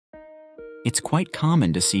It's quite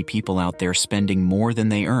common to see people out there spending more than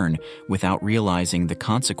they earn without realizing the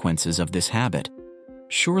consequences of this habit.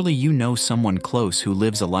 Surely you know someone close who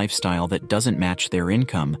lives a lifestyle that doesn't match their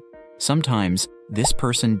income. Sometimes, this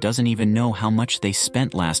person doesn't even know how much they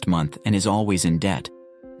spent last month and is always in debt.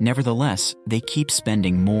 Nevertheless, they keep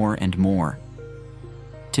spending more and more.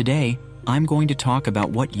 Today, I'm going to talk about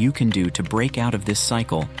what you can do to break out of this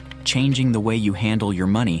cycle, changing the way you handle your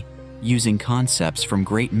money, using concepts from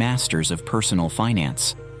great masters of personal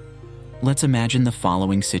finance. Let's imagine the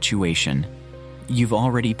following situation. You've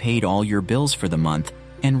already paid all your bills for the month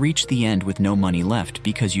and reached the end with no money left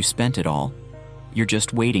because you spent it all. You're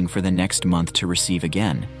just waiting for the next month to receive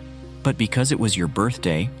again. But because it was your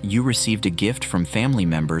birthday, you received a gift from family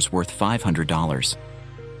members worth $500.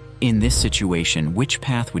 In this situation, which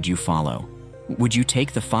path would you follow? Would you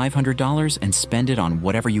take the $500 and spend it on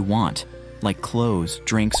whatever you want, like clothes,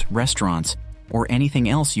 drinks, restaurants, or anything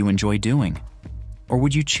else you enjoy doing? Or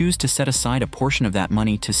would you choose to set aside a portion of that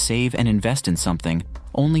money to save and invest in something,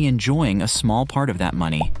 only enjoying a small part of that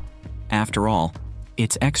money? After all,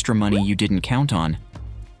 it's extra money you didn't count on.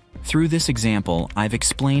 Through this example, I've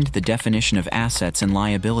explained the definition of assets and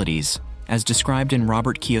liabilities, as described in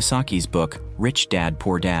Robert Kiyosaki's book, Rich Dad,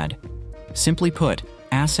 Poor Dad. Simply put,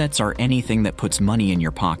 assets are anything that puts money in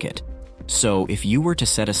your pocket. So if you were to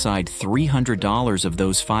set aside $300 of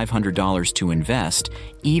those $500 to invest,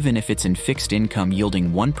 even if it's in fixed income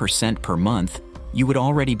yielding 1% per month, you would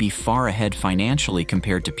already be far ahead financially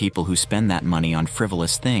compared to people who spend that money on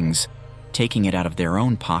frivolous things, taking it out of their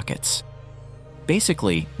own pockets.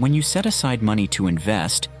 Basically, when you set aside money to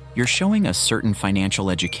invest, you're showing a certain financial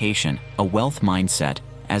education, a wealth mindset,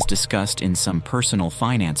 as discussed in some personal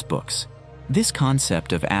finance books. This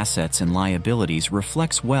concept of assets and liabilities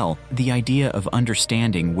reflects well the idea of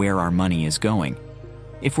understanding where our money is going.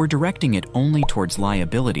 If we're directing it only towards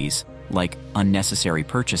liabilities, like unnecessary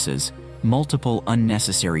purchases, multiple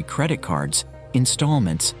unnecessary credit cards,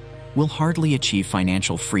 installments, we'll hardly achieve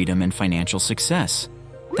financial freedom and financial success.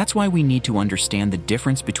 That's why we need to understand the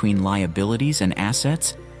difference between liabilities and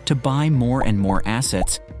assets to buy more and more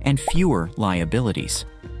assets and fewer liabilities.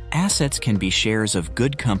 Assets can be shares of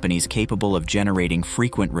good companies capable of generating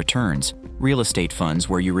frequent returns, real estate funds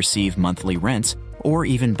where you receive monthly rents, or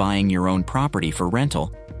even buying your own property for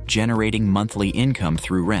rental, generating monthly income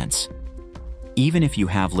through rents. Even if you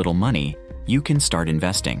have little money, you can start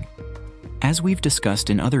investing. As we've discussed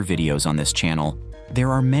in other videos on this channel,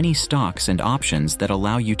 there are many stocks and options that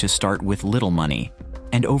allow you to start with little money,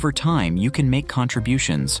 and over time you can make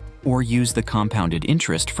contributions or use the compounded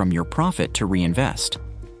interest from your profit to reinvest.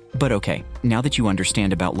 But okay, now that you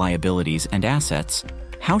understand about liabilities and assets,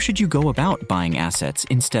 how should you go about buying assets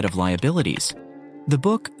instead of liabilities? The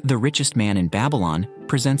book, The Richest Man in Babylon,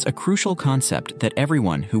 presents a crucial concept that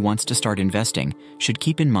everyone who wants to start investing should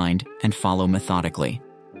keep in mind and follow methodically.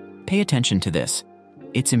 Pay attention to this.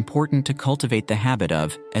 It's important to cultivate the habit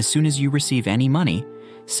of, as soon as you receive any money,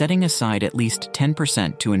 setting aside at least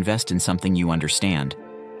 10% to invest in something you understand.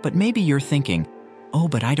 But maybe you're thinking, oh,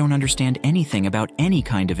 but I don't understand anything about any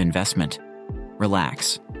kind of investment.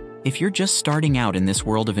 Relax. If you're just starting out in this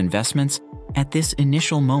world of investments, at this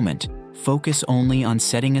initial moment, focus only on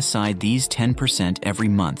setting aside these 10% every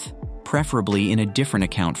month, preferably in a different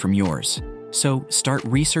account from yours. So start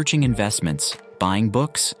researching investments, buying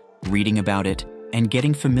books, reading about it, and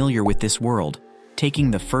getting familiar with this world,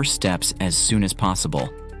 taking the first steps as soon as possible.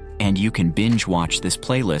 And you can binge watch this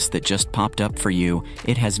playlist that just popped up for you.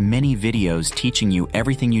 It has many videos teaching you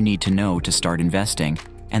everything you need to know to start investing.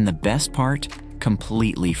 And the best part,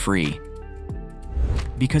 completely free.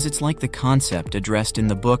 Because it's like the concept addressed in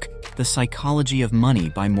the book, The Psychology of Money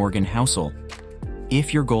by Morgan Housel.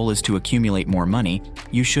 If your goal is to accumulate more money,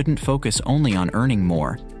 you shouldn't focus only on earning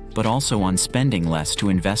more, but also on spending less to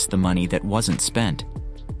invest the money that wasn't spent.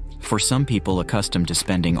 For some people accustomed to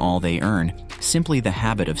spending all they earn, simply the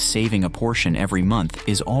habit of saving a portion every month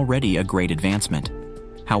is already a great advancement.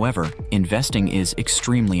 However, investing is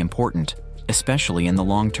extremely important, especially in the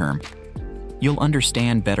long term. You'll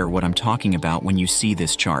understand better what I'm talking about when you see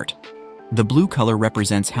this chart. The blue color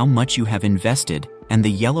represents how much you have invested, and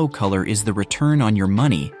the yellow color is the return on your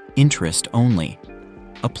money, interest only.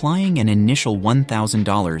 Applying an initial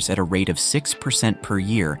 $1,000 at a rate of 6% per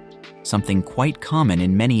year, something quite common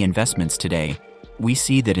in many investments today, we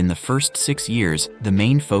see that in the first 6 years, the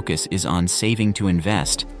main focus is on saving to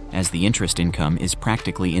invest, as the interest income is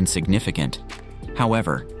practically insignificant.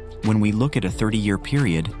 However, when we look at a 30-year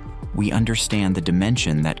period, we understand the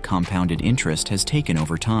dimension that compounded interest has taken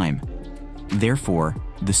over time. Therefore,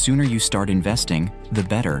 the sooner you start investing, the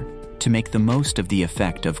better, to make the most of the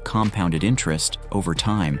effect of compounded interest over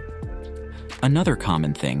time. Another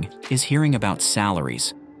common thing is hearing about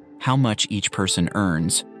salaries, how much each person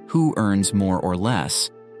earns, who earns more or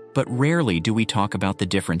less, but rarely do we talk about the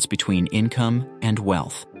difference between income and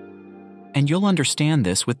wealth. And you'll understand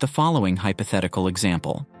this with the following hypothetical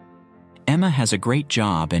example. Emma has a great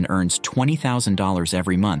job and earns $20,000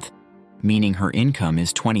 every month, meaning her income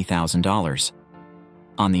is $20,000.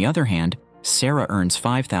 On the other hand, Sarah earns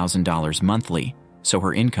 $5,000 monthly, so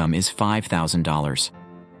her income is $5,000.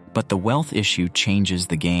 But the wealth issue changes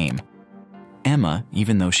the game. Emma,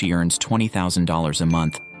 even though she earns $20,000 a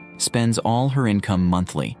month, spends all her income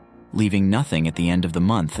monthly, leaving nothing at the end of the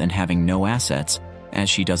month and having no assets, as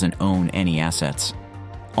she doesn't own any assets.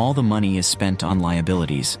 All the money is spent on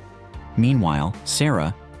liabilities. Meanwhile,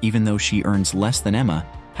 Sarah, even though she earns less than Emma,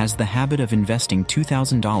 has the habit of investing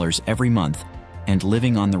 $2,000 every month and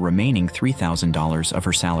living on the remaining $3,000 of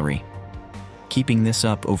her salary. Keeping this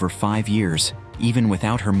up over 5 years, even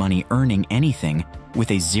without her money earning anything, with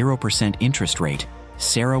a 0% interest rate,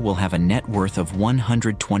 Sarah will have a net worth of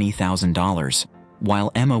 $120,000,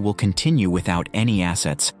 while Emma will continue without any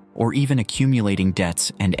assets or even accumulating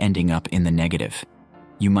debts and ending up in the negative.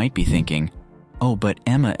 You might be thinking, oh, but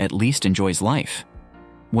Emma at least enjoys life.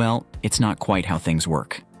 Well, it's not quite how things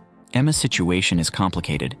work. Emma's situation is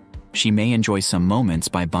complicated. She may enjoy some moments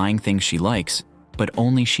by buying things she likes, but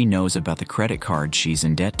only she knows about the credit card she's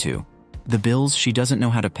in debt to, the bills she doesn't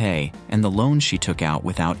know how to pay, and the loans she took out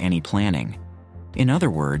without any planning. In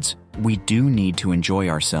other words, we do need to enjoy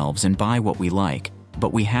ourselves and buy what we like,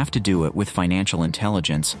 but we have to do it with financial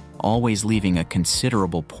intelligence, always leaving a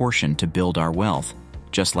considerable portion to build our wealth,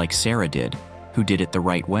 just like Sarah did, who did it the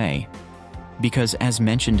right way. Because as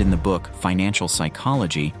mentioned in the book Financial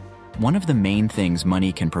Psychology, one of the main things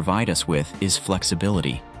money can provide us with is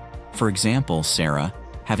flexibility. For example, Sarah,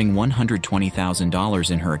 having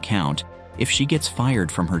 $120,000 in her account, if she gets fired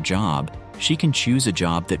from her job, she can choose a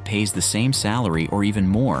job that pays the same salary or even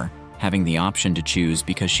more, having the option to choose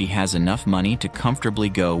because she has enough money to comfortably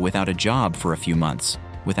go without a job for a few months,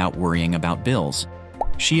 without worrying about bills.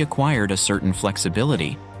 She acquired a certain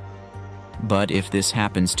flexibility. But if this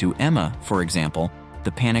happens to Emma, for example,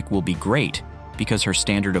 the panic will be great because her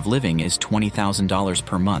standard of living is $20,000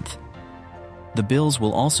 per month. The bills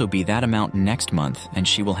will also be that amount next month, and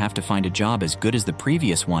she will have to find a job as good as the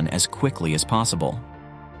previous one as quickly as possible.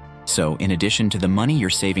 So, in addition to the money you're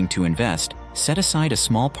saving to invest, set aside a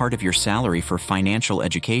small part of your salary for financial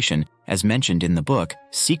education, as mentioned in the book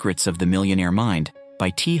Secrets of the Millionaire Mind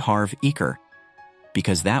by T. Harv Eker.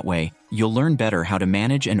 Because that way, you'll learn better how to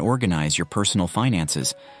manage and organize your personal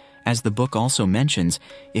finances. As the book also mentions,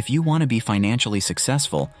 if you want to be financially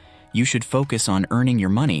successful, you should focus on earning your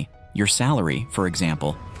money, your salary, for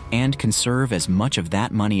example, and conserve as much of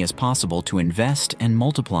that money as possible to invest and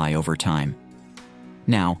multiply over time.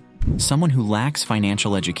 Now, someone who lacks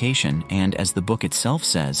financial education and, as the book itself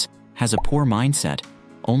says, has a poor mindset,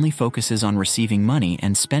 only focuses on receiving money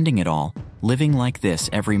and spending it all, living like this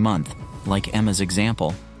every month, like Emma's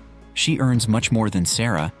example. She earns much more than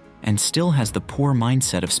Sarah and still has the poor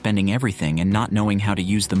mindset of spending everything and not knowing how to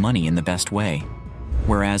use the money in the best way.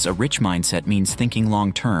 Whereas a rich mindset means thinking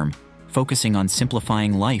long-term, focusing on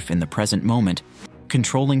simplifying life in the present moment,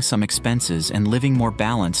 controlling some expenses and living more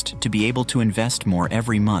balanced to be able to invest more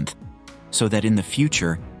every month, so that in the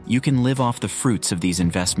future you can live off the fruits of these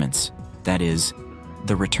investments, that is,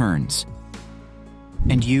 the returns.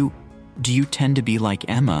 And do you tend to be like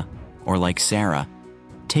Emma or like Sarah?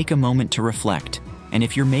 Take a moment to reflect, and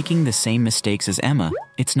if you're making the same mistakes as Emma,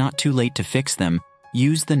 it's not too late to fix them.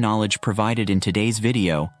 Use the knowledge provided in today's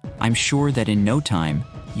video. I'm sure that in no time,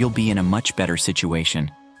 you'll be in a much better situation.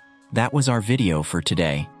 That was our video for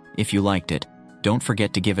today. If you liked it, don't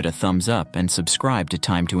forget to give it a thumbs up and subscribe to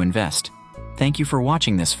Time to Invest. Thank you for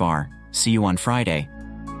watching this far. See you on Friday.